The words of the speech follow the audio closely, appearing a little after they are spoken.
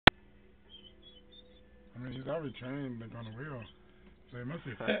mean, he's already trained like on the wheel, so he must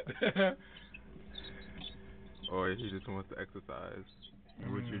be fit. Or he just wants to exercise.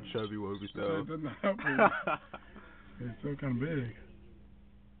 With your chubby wobby So self. it doesn't help him. He's still kind of big.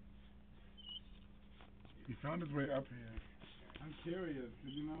 He found his way up here. I'm curious,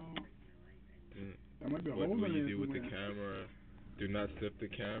 you know. That might be a what hole will in you it do with the somewhere. camera? Do not sip the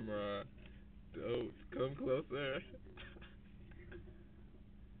camera. Don't come closer.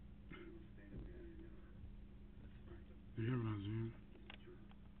 You hear what I was doing?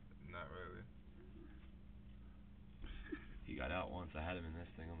 Not really. He got out once. I had him in this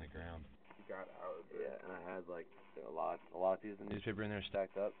thing on the ground. He got out. Yeah, and I had like a lot of pieces of newspaper in there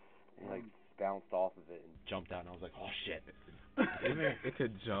stacked up. And he like bounced off of it and jumped out, and I was like, oh shit. It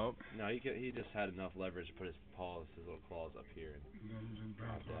could jump. No, he just had enough leverage to put his paws, his little claws up here and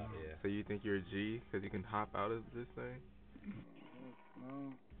dropped out. Yeah. So you think you're a G because you can hop out of this thing?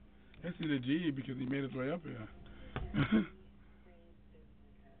 No. I see the G because he made his way up here.